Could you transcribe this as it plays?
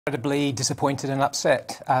Incredibly disappointed and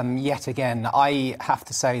upset yet again. I have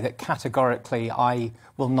to say that categorically I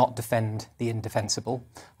will not defend the indefensible.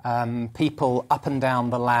 People up and down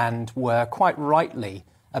the land were quite rightly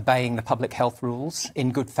obeying the public health rules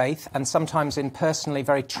in good faith, and sometimes in personally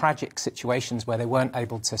very tragic situations where they weren't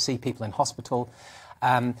able to see people in hospital.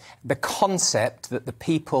 The concept that the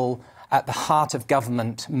people at the heart of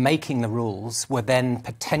government making the rules were then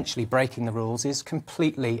potentially breaking the rules is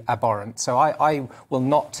completely abhorrent. So I will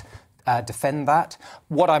not defend that.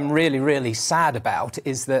 What I'm really sad about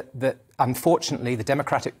is that unfortunately the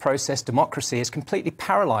democratic process, democracy, is completely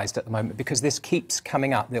paralysed at the moment because this keeps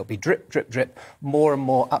coming up. There'll be drip, more and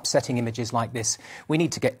more upsetting images like this. We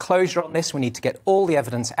need to get closure on this. We need to get all the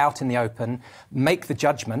evidence out in the open, make the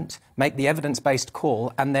judgment, make the evidence-based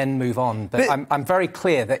call, and then move on. But I'm very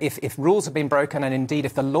clear that if rules have been broken, and indeed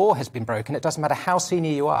if the law has been broken, it doesn't matter how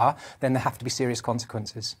senior you are, then there have to be serious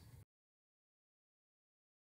consequences.